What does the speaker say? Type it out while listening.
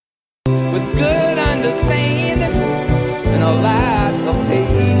a lot of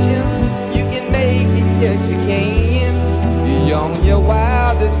patience. You can make it, yes you can, beyond your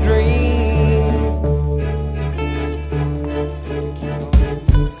wildest dreams.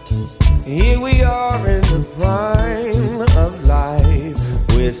 Here we are in the prime of life.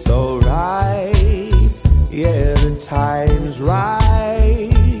 We're so right, yeah, the time's right.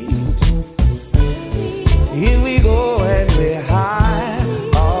 Here we go and we're high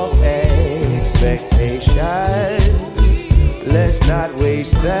off expectations. Let's not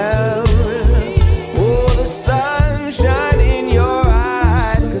waste them. Oh, the sunshine in your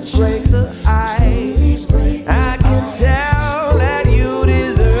eyes could break the ice. I can tell that you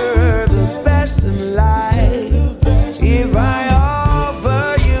deserve the best in life. If I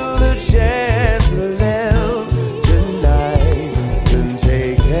offer you the chance to live tonight, then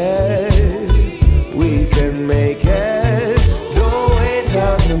take it. We can make it. Don't wait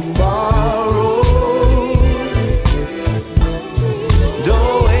till tomorrow.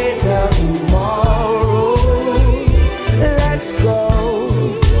 Don't wait till tomorrow. Let's go.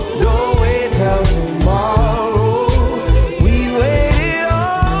 Don't wait till tomorrow. We waited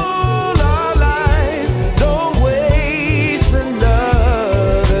all our lives. Don't waste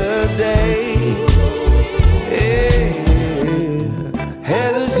another day. Yeah.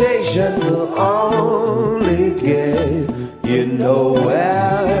 Hesitation will only get you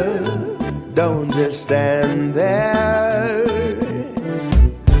nowhere. Don't just stand there.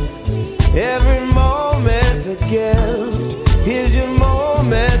 Every moment's a gift. Here's your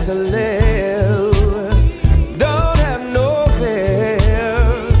moment to live. Don't have no fear.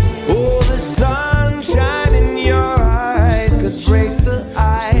 Oh, the sunshine in your eyes could break the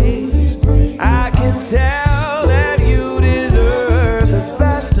ice. I can tell that you deserve the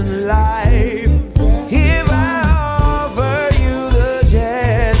best in life. If I offer you the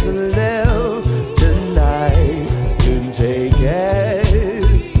chance to live tonight, then take it.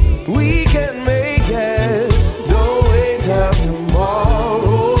 We can make it. Don't wait till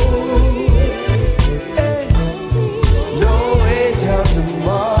tomorrow. Hey. Don't wait till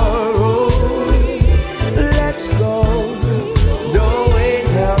tomorrow. Let's go. Don't wait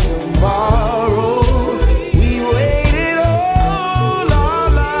till tomorrow. We waited all our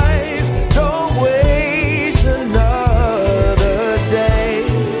lives. Don't waste another day.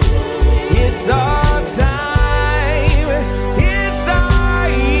 It's our time. It's our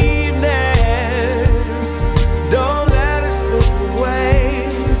evening. Don't let it slip away.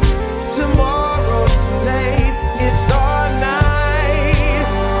 Tomorrow's too late. It's our night.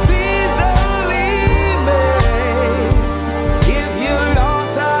 Please don't leave me. If you're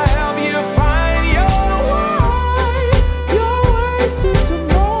lost, I'll help you find your way. Your way to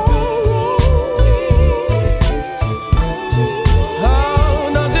tomorrow. Oh,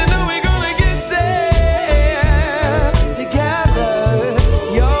 don't you know we're gonna get there together?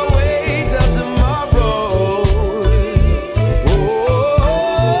 Your way till tomorrow.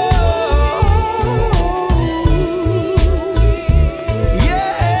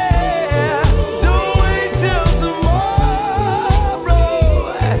 Yeah, don't wait till tomorrow.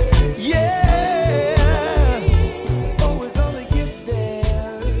 Yeah, oh, we're gonna get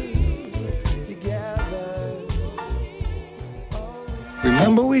there together.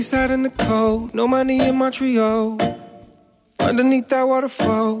 Remember we sat in the cold, no money in Montreal. Underneath that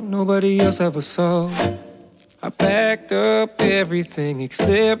waterfall, nobody else ever saw. I packed up everything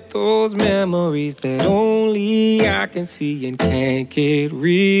except those memories that only I can see and can't get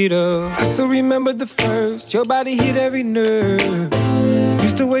rid of. I still remember the first, your body hit every nerve.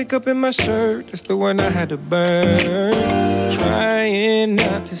 Used to wake up in my shirt, that's the one I had to burn. Trying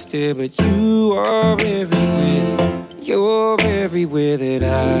not to stare, but you are everywhere. You're everywhere that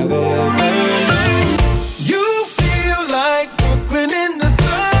I've ever known. You feel like Brooklyn in the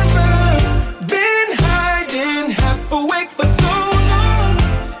summer. Been hiding, half awake for so long.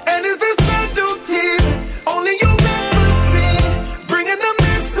 And it's the subtlety that only you ever seen, bringing the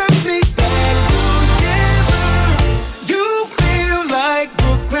mess of me back together. You feel like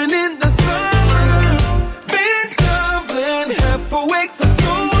Brooklyn in the summer. Been stumbling, half awake for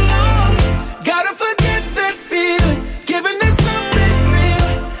so long. Gotta forget that feeling, giving it something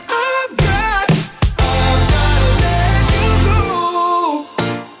real. I've gotta let you go.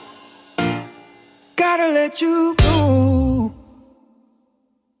 Gotta let you go.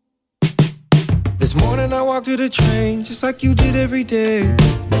 This morning I walked to the train, just like you did every day.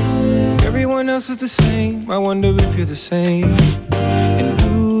 Everyone else is the same, I wonder if you're the same. And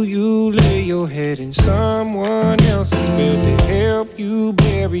do you lay your head in someone else's bed to help you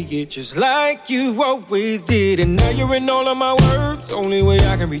bury it, just like you always did? And now you're in all of my words, only way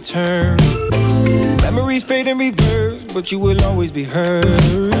I can return. Memories fade in reverse, but you will always be heard.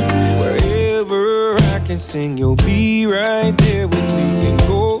 Wherever I can sing, you'll be right there with me. In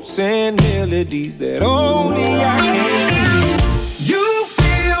ghosts and melodies that only I can see. You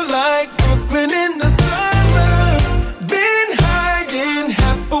feel like Brooklyn in the summer. Been hiding,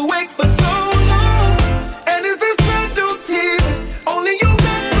 half awake for so long. And is this subtlety that only you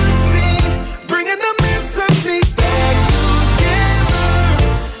got the scene? Bringing the mess of me back together.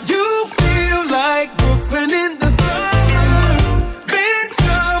 You feel like Brooklyn in the summer. Been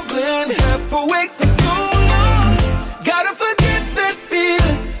stumbling, half awake for so long. Gotta forget that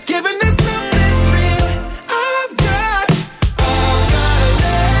feeling, giving this something real. I've gotta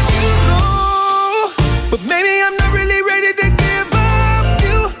let you go. But maybe I'm not really ready to give up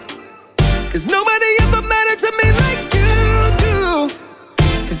you. 'Cause nobody ever mattered to me like you do.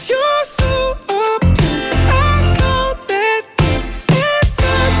 'Cause you're so open, I call that and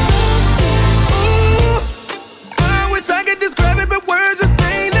touch the soul. Ooh, I wish I could describe it, but words just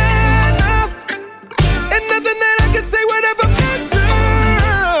ain't enough. And nothing that I can say would ever measure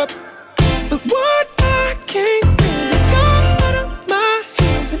up. But what I can't stand is you're out of my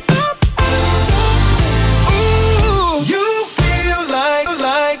hands and I'm out of your. Ooh, you feel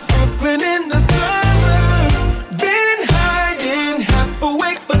like Brooklyn in the summer. Been hiding, half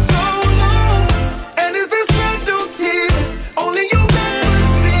awake for so long. And is this subtlety that only you got the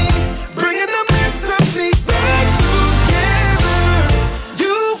scene? Bringing the mess of me back together.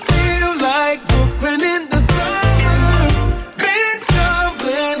 You feel like Brooklyn in the summer. Been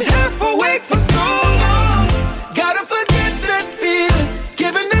stumbling, half awake for so long. Gotta forget that feeling,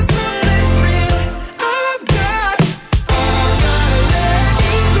 giving this something real. I've gotta let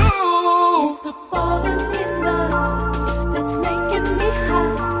you go. It's the falling in love that's making me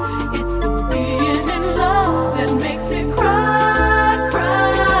high. It's the being in love that makes me cry, cry.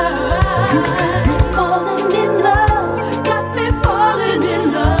 You got me falling in love, got me falling in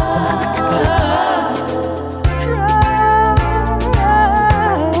love.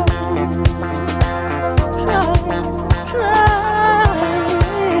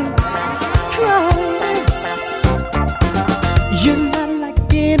 You're not like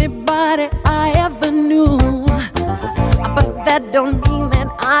anybody I ever knew, but that don't mean that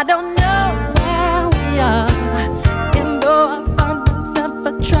I don't know where we are. And though I find myself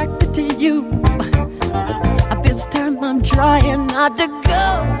attracted to you, this time I'm trying not to go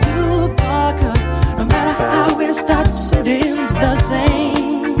too far. 'Cause no matter how we start, it ends the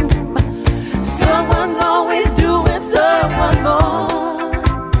same. Someone's always doing someone more,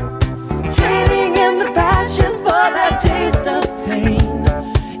 trading in the passion for that taste of pain.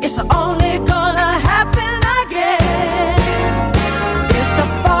 It's only gonna happen again. It's the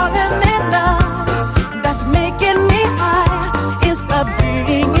falling in love that's making me high. It's the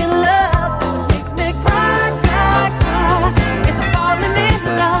being in love that makes me cry, cry, cry. It's the falling in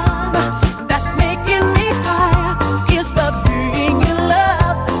love that's making me high. It's the being in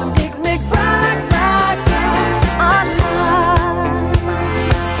love that makes me cry, cry, cry.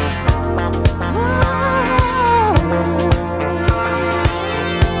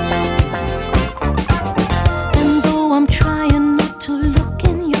 And though I'm trying not to look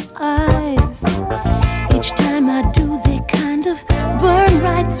in your eyes, each time I do, they kind of burn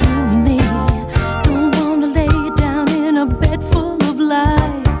right through me. Don't wanna lay down in a bed full of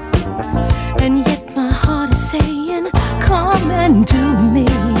lies, and yet my heart is saying, come into me.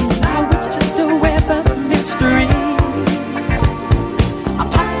 Now it's just a web of mystery, a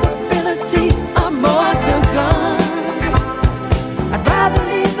possibility of more to come. I'd rather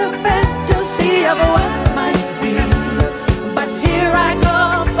leave the fantasy of what might be, but here I go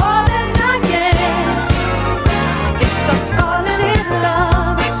falling again. It's the falling in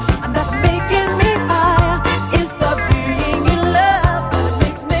love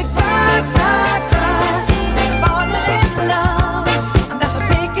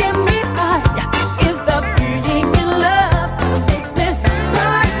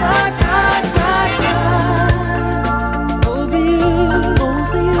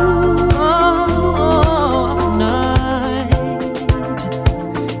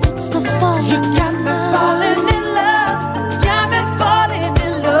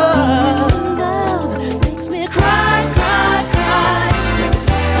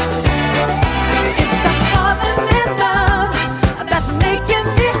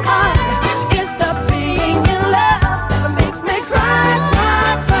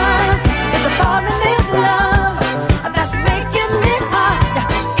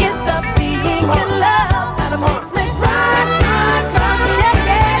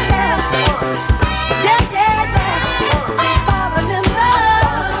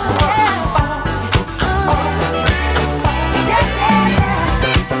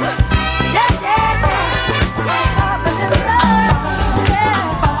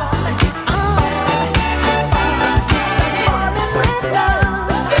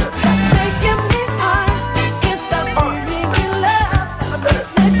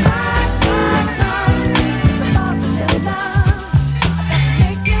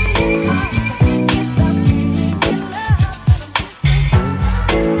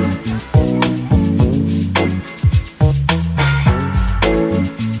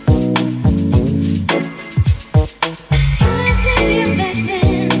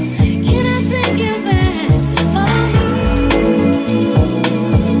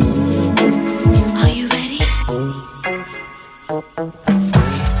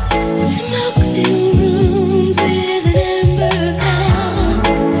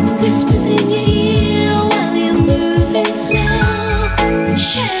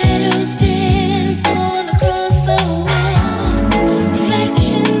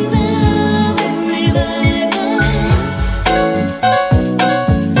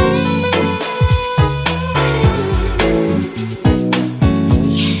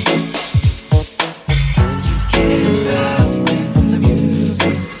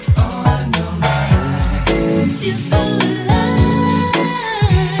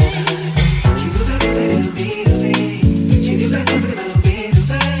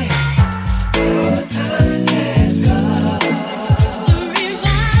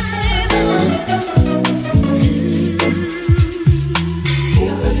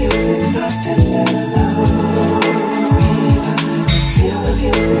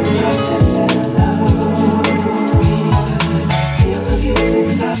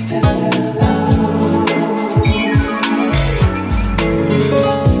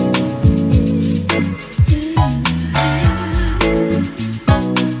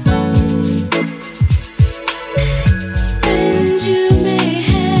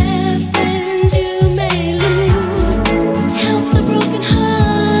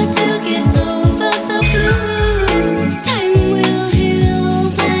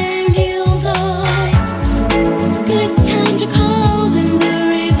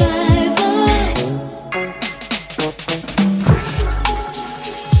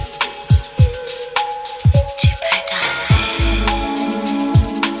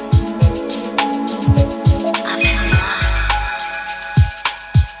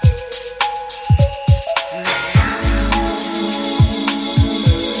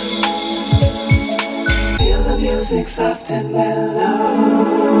soft and mellow.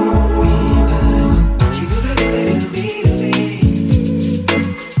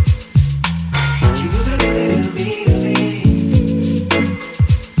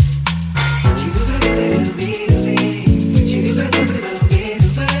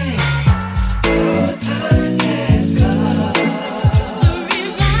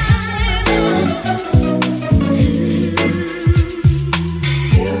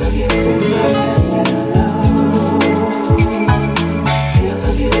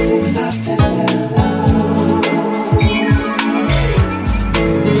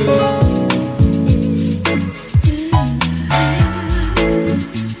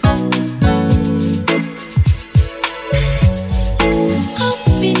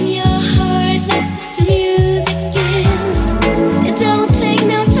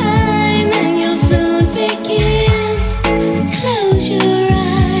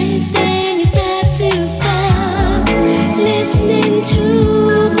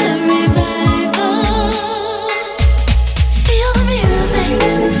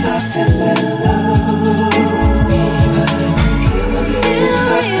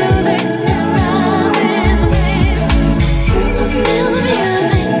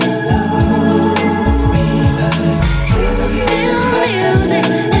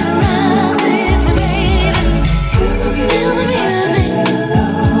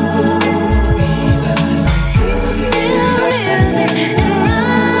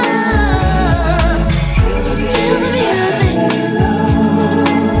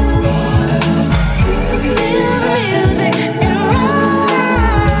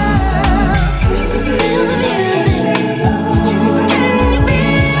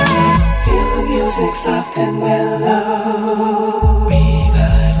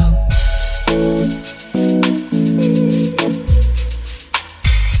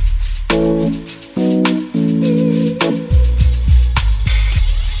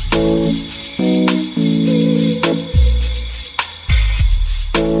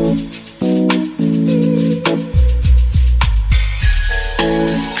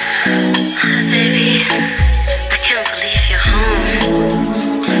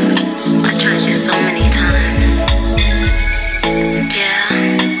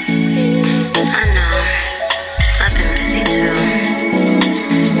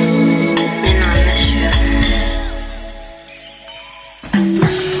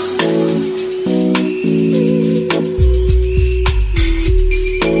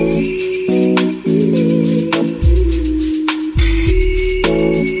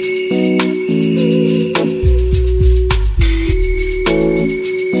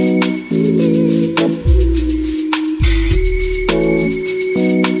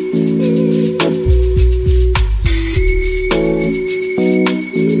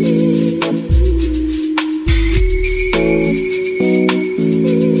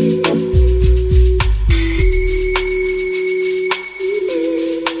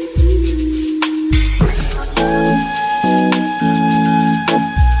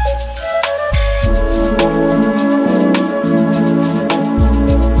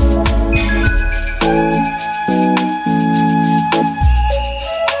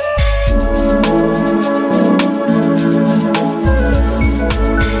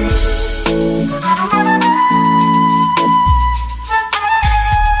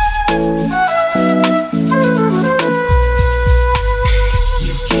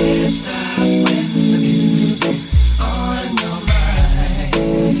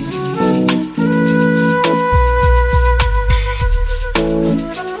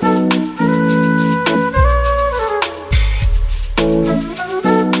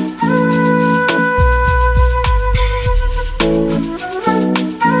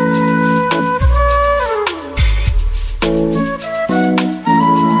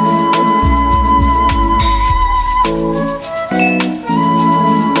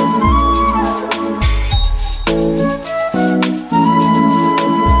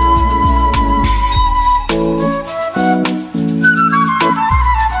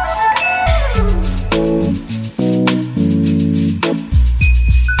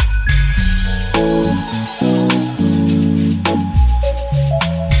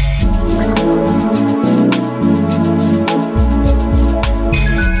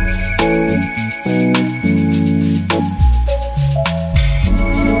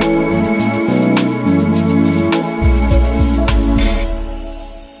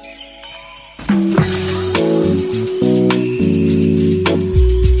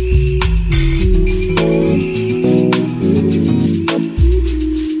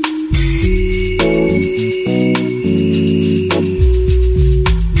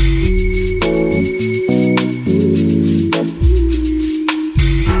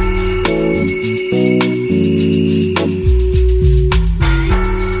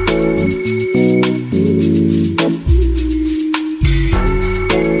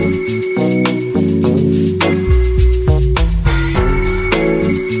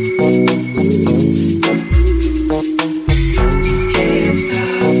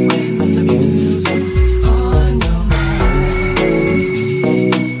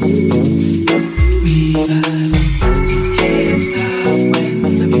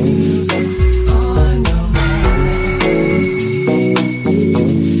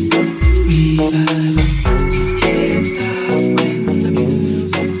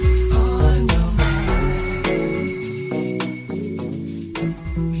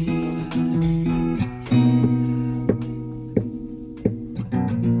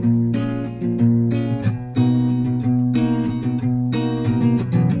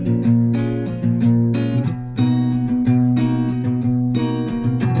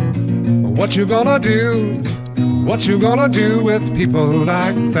 What you gonna do? What you gonna do with people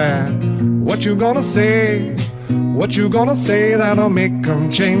like that? What you gonna say? What you gonna say that'll make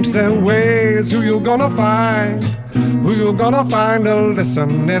them change their ways? Who you gonna find? Who you gonna find to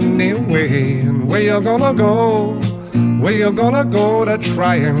listen anyway? And where you gonna go? Where you gonna go to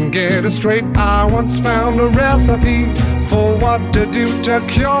try and get it straight? I once found a recipe for what to do to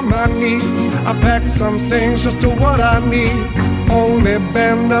cure my needs. I packed some things just to what I need. Only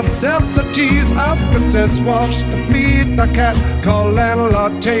bare necessities. Auspices wash to feed the cat. Call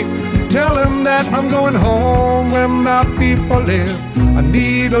landlord Tate. Tell him that I'm going home where my people live. I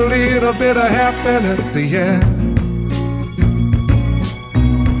need a little bit of happiness, yeah.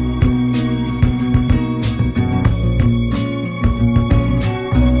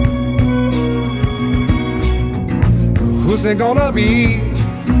 Who's it gonna be?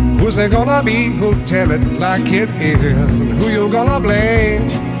 Who's it gonna be who'll tell it like it is? And who you gonna blame?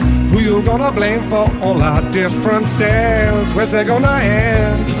 Who you gonna blame for all our differences? Where's it gonna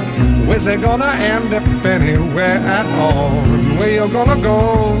end? Where's it gonna end if anywhere at all? And where you gonna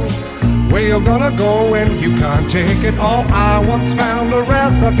go? Where you gonna go when you can't take it all? I once found a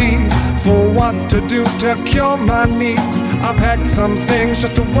recipe for what to do to cure my needs. I packed some things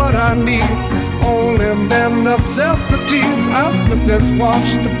just to what I need. Only them necessities. Auspices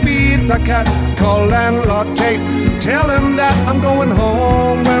wash to feed the cat. Call landlord Tate. Tell him that I'm going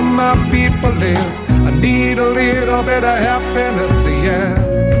home where my people live. I need a little bit of happiness,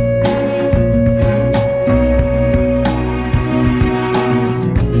 yeah.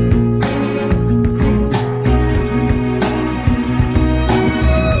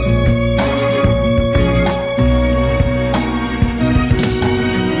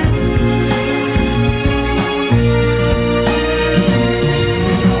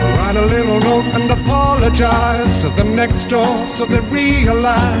 And apologize to the next door so they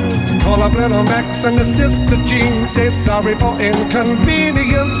realize. Call up little Max and his sister Jean. Say sorry for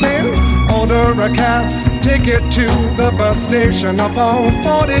inconvenience and order a cab. Take it to the bus station up on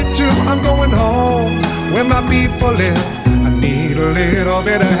 42. I'm going home where my people live. I need a little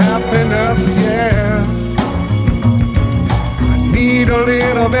bit of happiness, yeah. I need a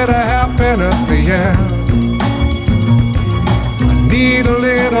little bit of happiness, yeah. Need a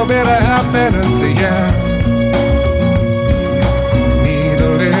little bit of happiness, yeah. Need a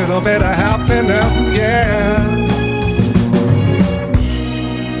little bit of happiness, yeah.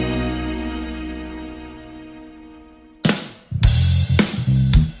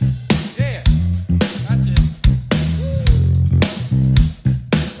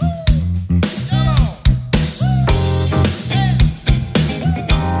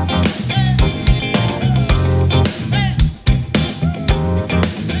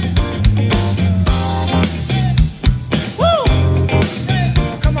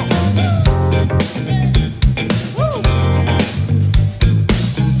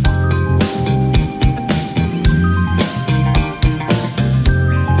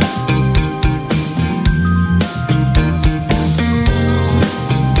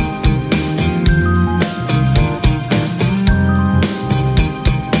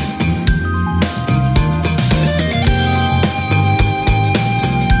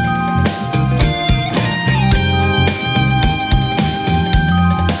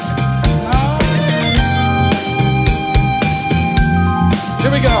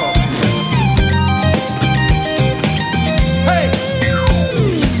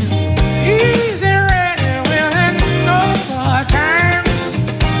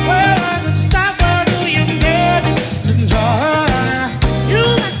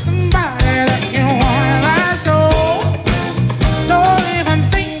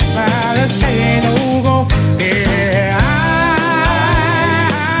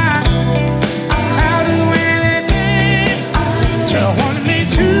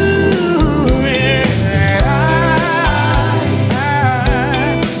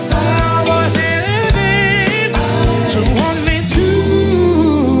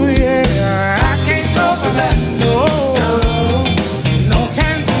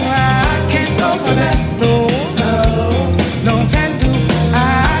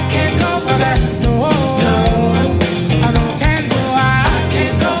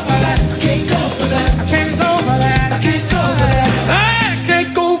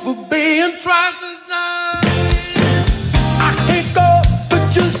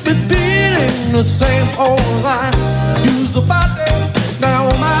 the same old line. Use a body,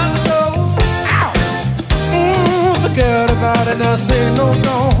 I say no,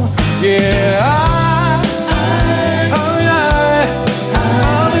 no. Yeah,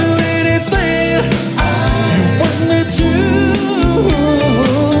 I'll do anything you want me to.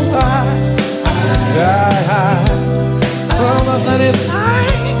 Promise anything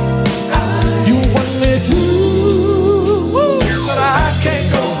you want me to. But I can't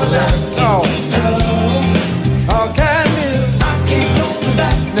go for that. No, no. Oh, can do. I can't go for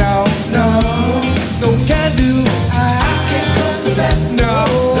that. No, no, no, can do. I can't go for that. No,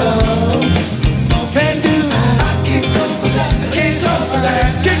 no.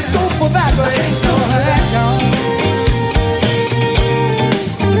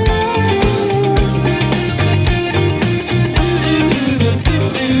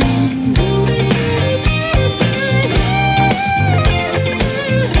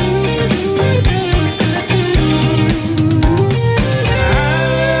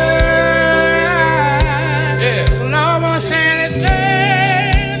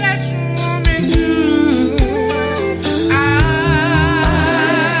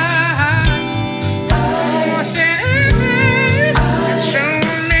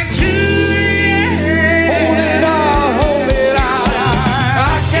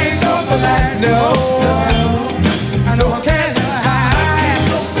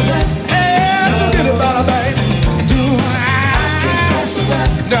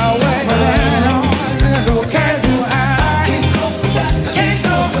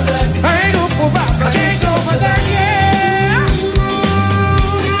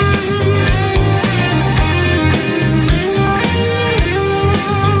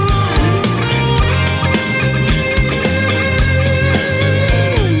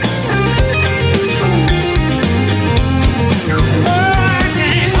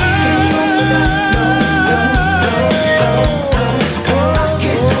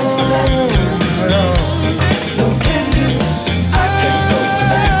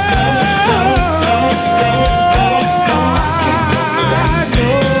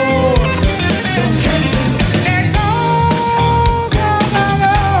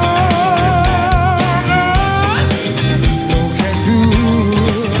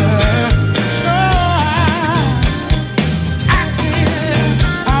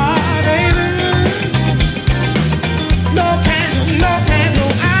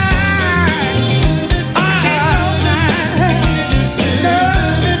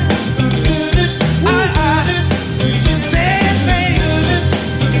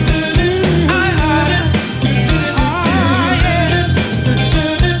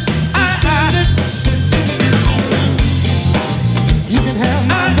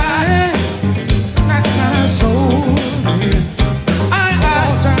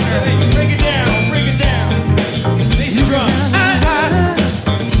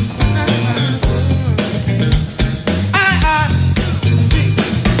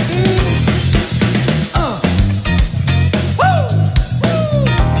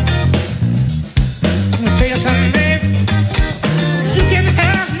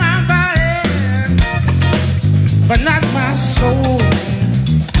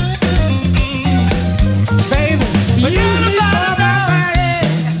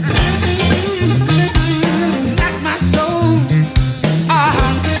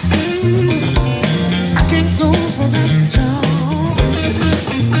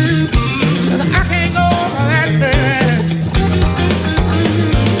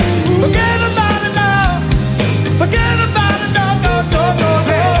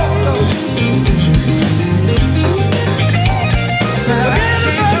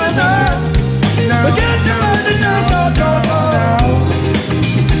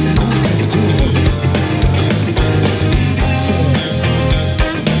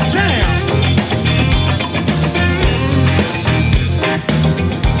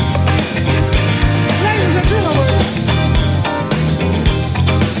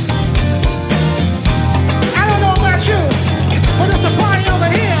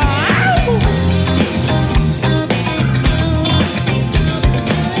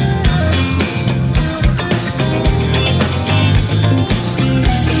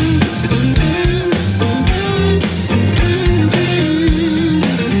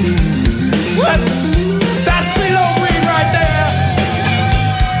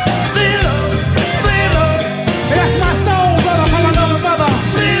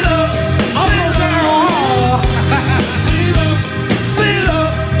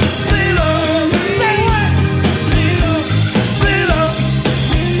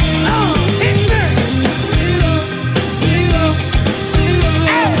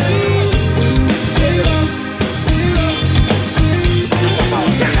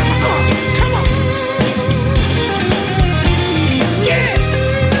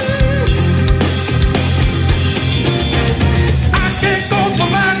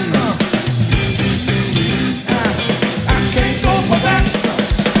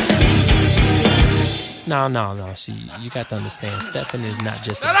 No. See, you got to understand, stepping is not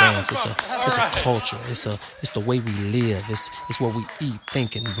just a dance. It's a culture. It's the way we live. It's what we eat,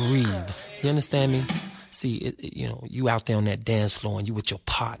 think, and breathe. You understand me? See, you out there on that dance floor and you with your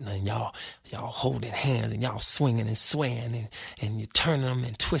partner and y'all holding hands and y'all swinging and swaying and you're turning them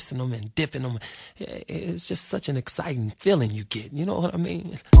and twisting them and dipping them. It's just such an exciting feeling you get. You know what I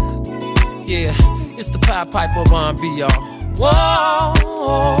mean? Yeah, it's the Pied Piper of R&B, y'all. Whoa,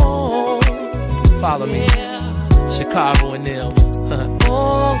 follow me, Chicago and them.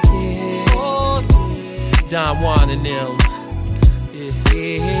 Oh yeah, Don Juan and them.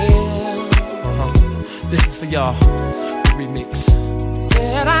 Yeah. This is for y'all, the remix.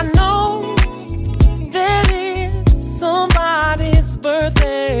 Said I know that it's somebody's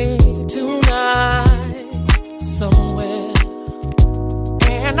birthday tonight somewhere,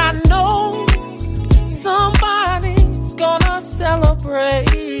 and I know somebody's gonna celebrate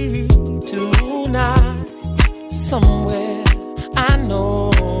tonight somewhere. I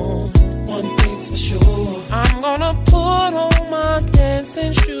know one thing's for sure, I'm gonna put on my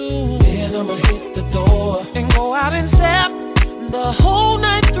dancing shoes, then I'ma hit the door and go out and step the whole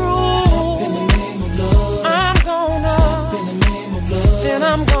night through. Step in the name of love. I'm gonna step in the name of love. Then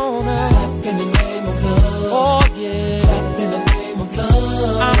I'm gonna clap in the name of love. Oh yeah, clap in the name of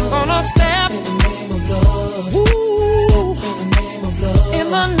love. I'm gonna step in the name of love. Woo. Step in the name of love. In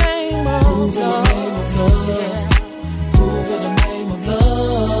the name of love. In the name of love. Yeah. Move in the name of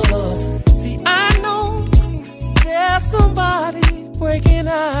love. See, I know there's somebody breaking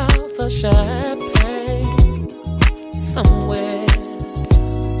out the champagne somewhere,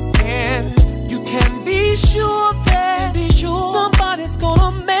 and you can be sure that somebody's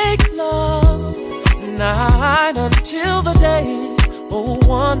gonna make love night until the day. Oh,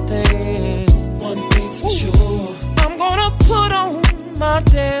 one thing's for sure, I'm gonna put on my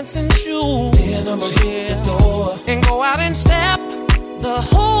dancing shoes, then I'ma hit the door and go out and step the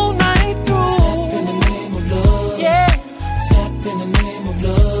whole night through. Step in the name of love. Yeah. Step in the name of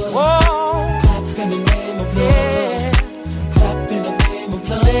love. Whoa. Clap in the name of love. Yeah. Clap in the name of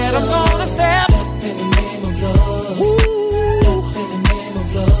love. Said I'm gonna step in the name of love. Woo. Step in the name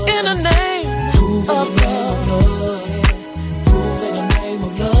of love. In the name of love. Move in the name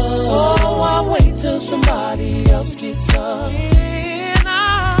of love. Oh, I wait till somebody else gets up.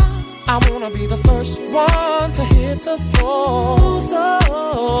 Yeah, I wanna be the first one to hit the floor. So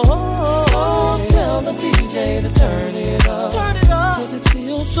tell the DJ to turn it up. Cause it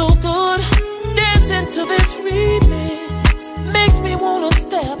feels so good dancing to this remix. Makes me wanna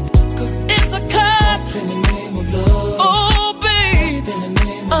step, cause it's a cut. Step in the name of love. Oh babe, step in the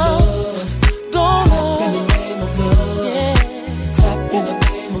name of love. Gonna clap in the name of love. Yeah. Clap in the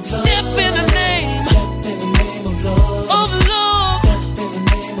name of love. Step in the name. Step in the name of love. Of love. Step in the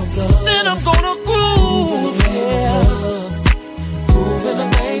name of love. Then I'm gonna groove. Groove in the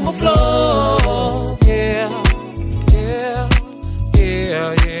name of love. Yeah.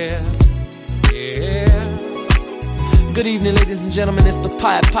 Good evening, ladies and gentlemen. It's the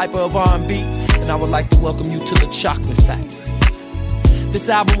Pied Piper of R&B, and I would like to welcome you to the Chocolate Factory. This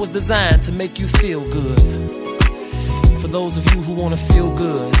album was designed to make you feel good. For those of you who want to feel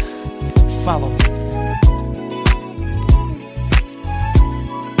good, follow me.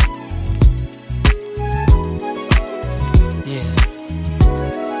 Yeah.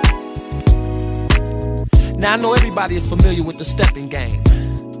 Now I know everybody is familiar with the stepping game.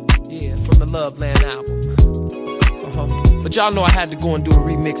 Yeah, from the Loveland album. But y'all know I had to go and do a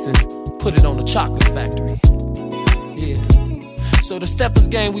remix and put it on the Chocolate Factory. Yeah. So the steppers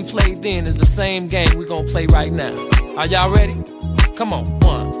game we played then is the same game we gonna play right now. Are y'all ready? Come on.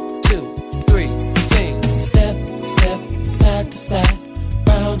 1, 2, 3, sing. Step, step, side to side,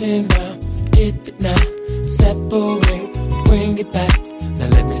 round and round, dip it now. Separate, bring it back. Now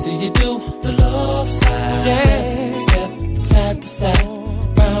let me see you do the love slide. Step, step, side to side,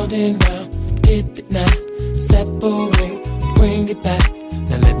 round and round, dip it now. Separate, bring it back.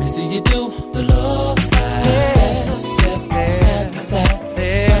 Now let me see you do the love slide. Step, step, side to side,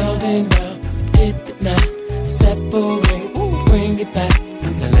 round and round, dip it now. Separate, bring it back.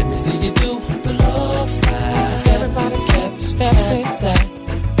 Now let me see you do the love slide. Everybody step, side to side,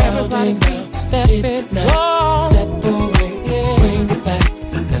 round and round, dip it now. Separate, bring it back.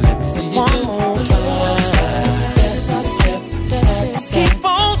 Now let me see you do the love slide. Step, side to side, keep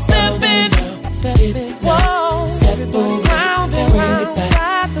on stepping, dip it now. Separate, round and round,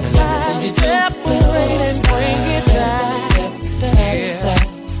 side to side, separate and bring it back. Side to side,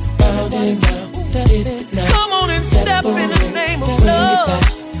 round and round, dip it now. Come on and step in the name of love.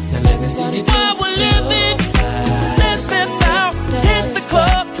 Now let me see you do while we're living. Let's step out, hit the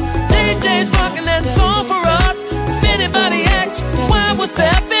club. DJ's rocking that song.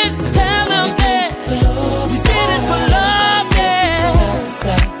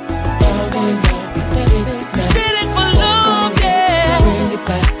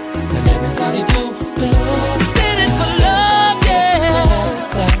 Did it for love, yeah.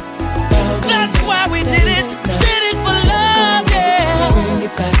 That's why we did it. Did it for love, yeah.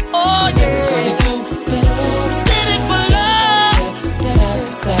 Oh yeah. Did it for love. Did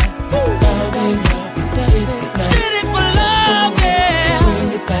it for love, yeah.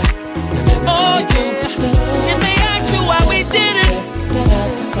 Oh yeah. If they ask you why we did it,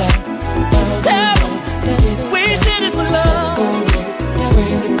 tell them we did it for love.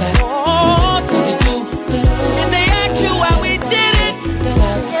 Oh, if they ask you why we did it,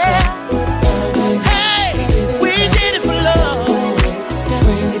 yeah. Hey, we did it for love.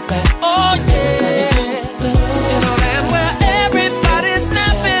 Oh yeah. In a land where everybody's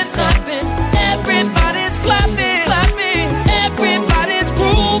snapping, everybody's clapping, everybody's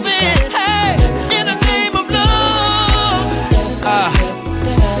grooving. Hey, in the name of love.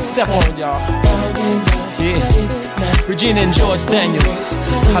 Step on, y'all. Yeah. Regina and George Daniels,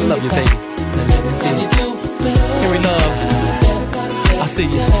 I love you, baby. Henry Love, I see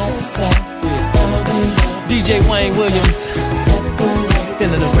you. Yeah. DJ Wayne Williams,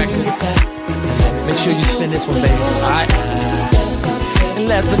 spinning the records. Make sure you spin this one, baby. Alright. And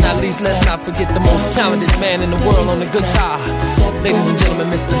last but not least, let's not forget the most talented man in the world on the guitar. Ladies and gentlemen,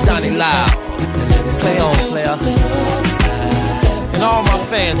 Mr. Donnie Lyle. Play on, player. And all my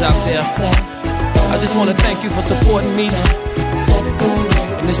fans out there, I just want to thank you for supporting me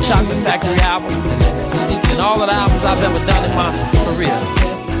in this Chocolate Factory album and all of the albums I've ever done in my career.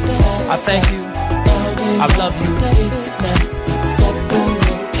 I thank you. I love you.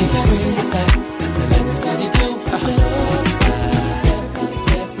 Peace.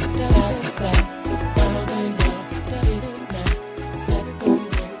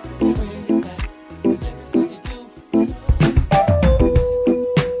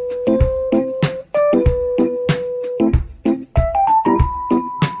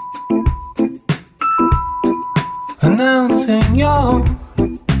 Announcing your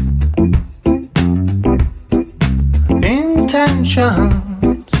intentions,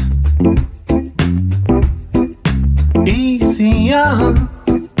 easier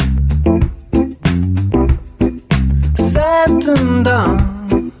said than done.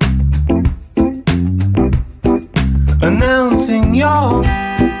 Announcing your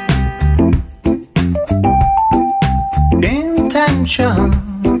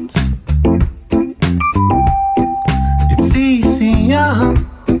intentions, it's easier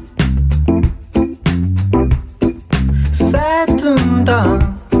said than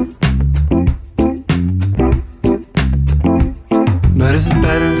done. But is it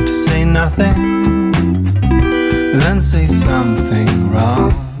better to say nothing than say something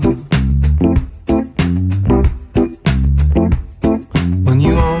wrong? When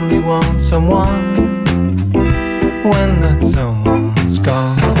you only want someone, when that someone's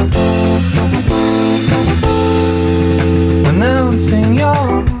gone. Announcing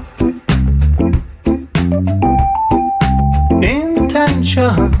your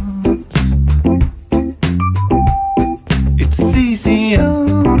intentions, it's easier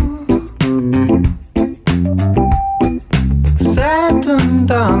said than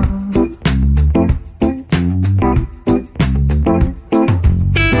done.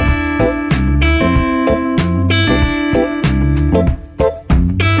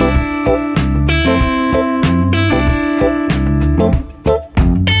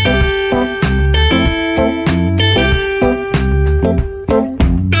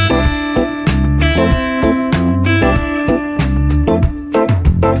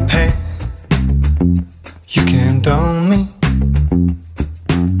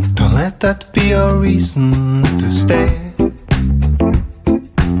 That be a reason to stay.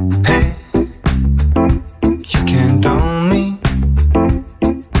 Hey, you can't own me.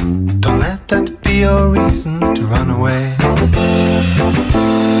 Don't let that be a reason to run away.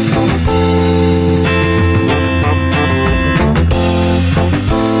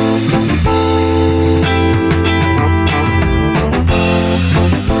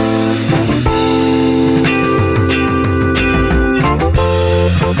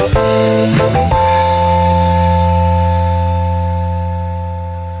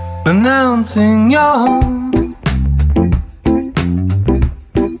 Announcing your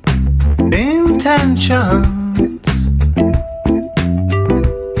intentions,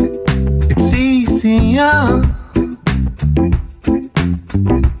 it's easier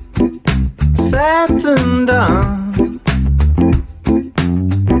said than done.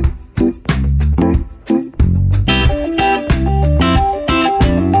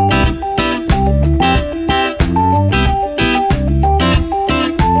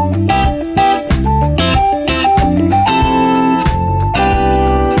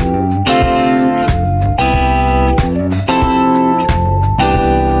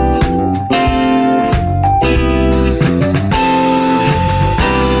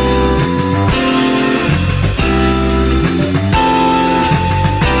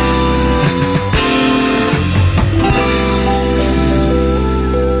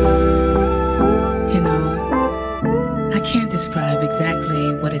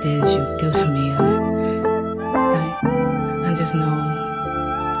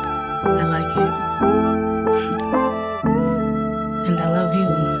 I like it. And I love you.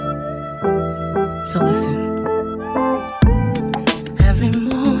 So listen. Every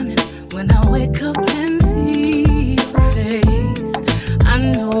morning when I wake up and see your face, I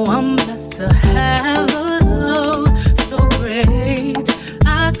know I'm blessed to have a love so great.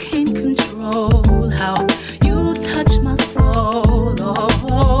 I can't control how you touch my soul.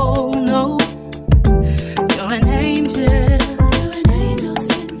 Oh no, you're an angel. You're an angel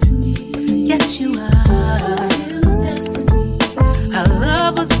sent to me. Yes, you are. Destiny. Our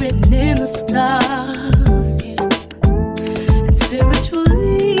love was written in the stars, yeah. And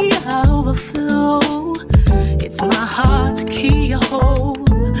spiritually I overflow. It's my heart to key a hold.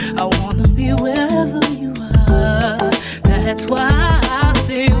 I wanna be wherever you are. That's why I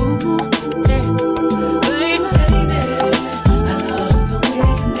say, ooh, hey, baby, I love the way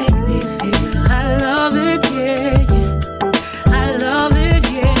you make me feel. I love it, yeah, yeah. I love it,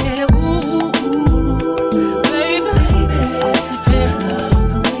 yeah. Ooh, baby, I love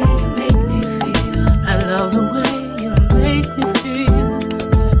the way you make me feel. I love the way you make me feel.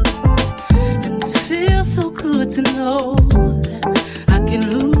 And it feels so good to know that I can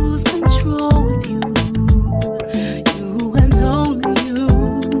lose control with you.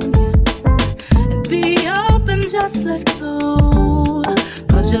 Just let go,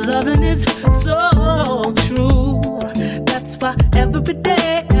 'cause your loving is so true. That's why every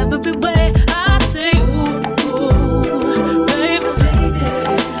day, every way I say, ooh, ooh, baby, baby,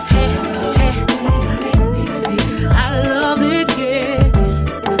 hey, hey, I love it, yeah,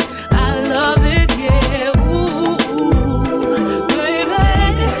 I love it, yeah, ooh, baby,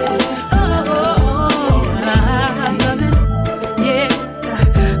 oh, I love it, yeah,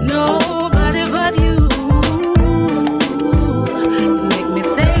 nobody but you.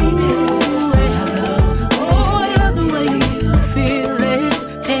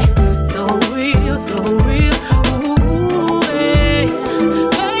 So real, ooh, hey,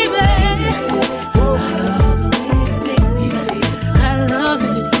 baby, I love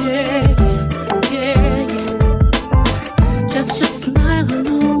it, yeah, yeah, yeah. Just your smile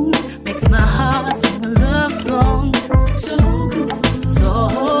alone makes my heart sing a love song. It's so good, so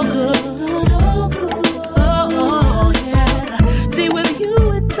good, so good, oh, yeah. See, with you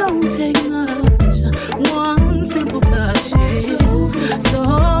it don't take much, one simple touch, yeah. So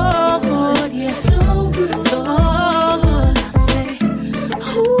good, yeah. So good, I say,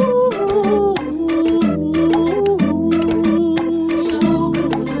 ooh, so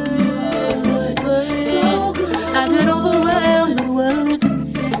good, so good. I get overwhelmed with words and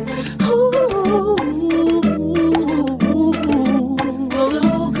say, ooh,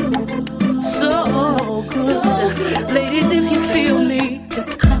 so good. Ladies, if you feel me,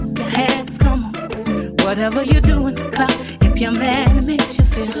 just clap your hands, come on. Whatever you're doing, clap. If your man makes you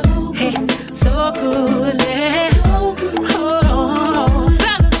feel hey, so good, yeah. Oh,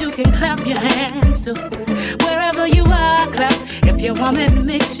 fellas, you can clap your hands too. Wherever you are, clap. If your woman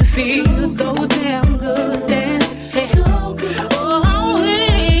makes you feel so damn good, then hey, so good. Oh,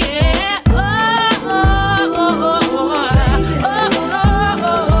 yeah.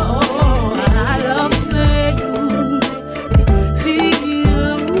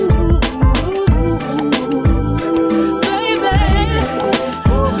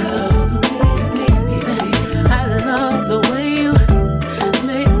 I love the way you feel.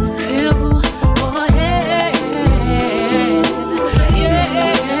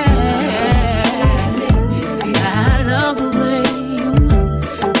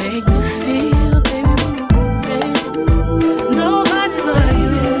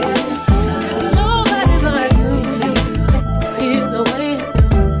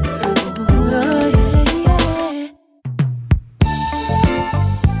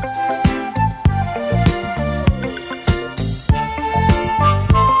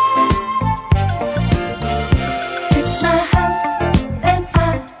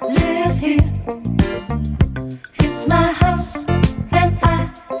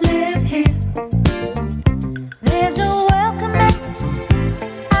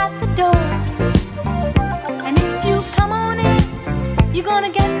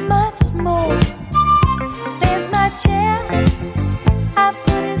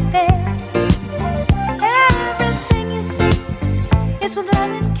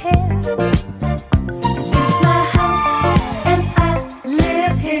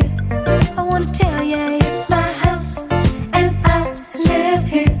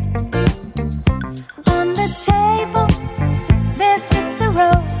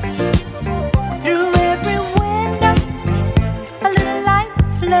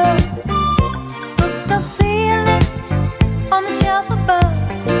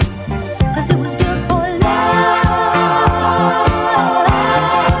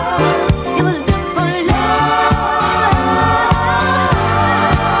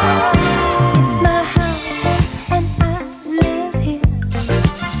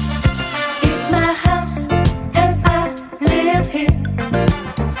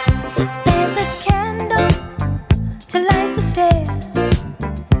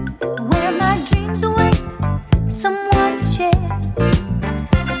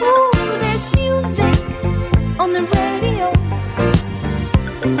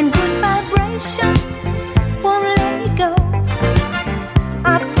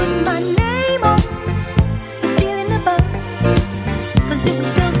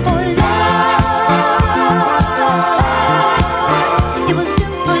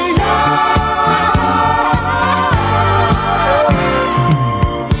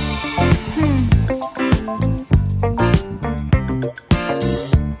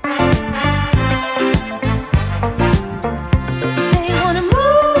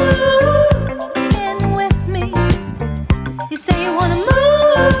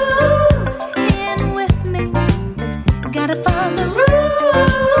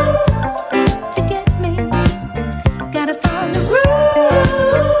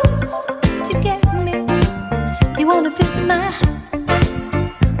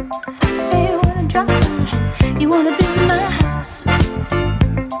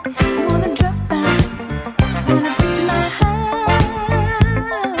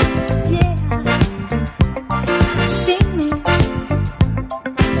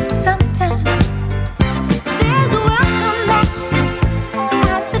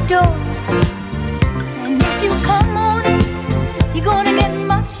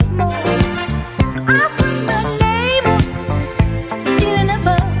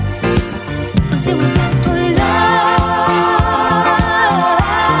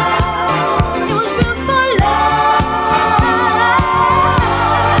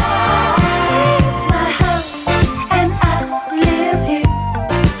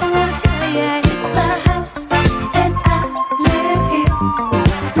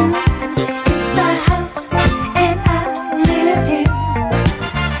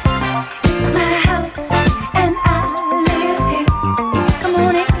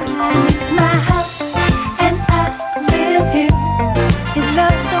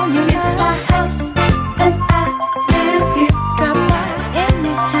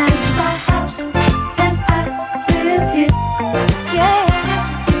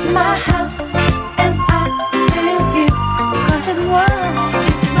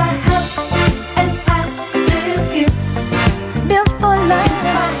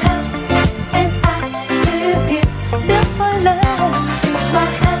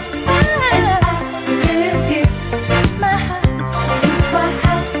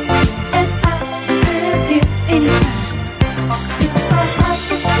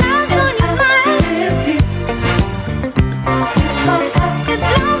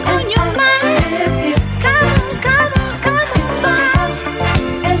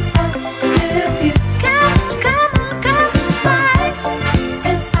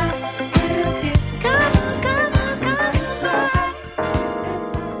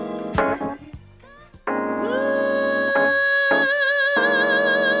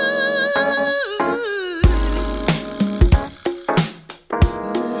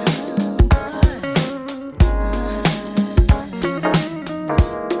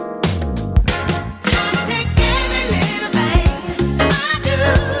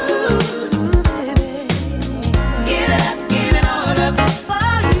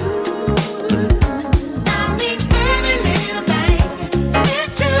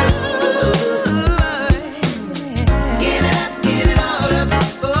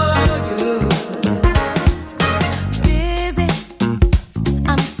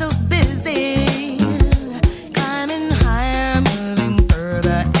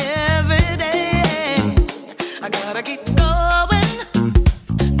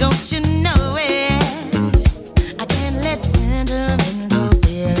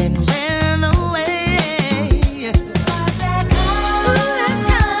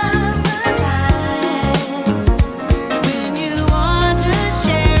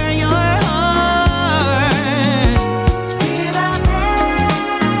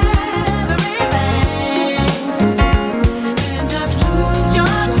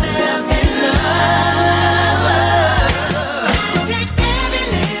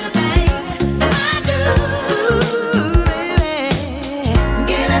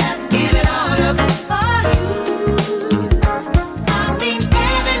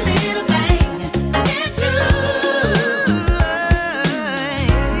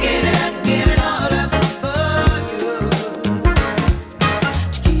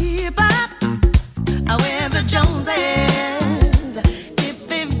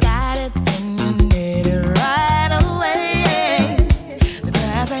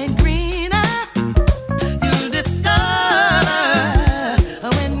 ain't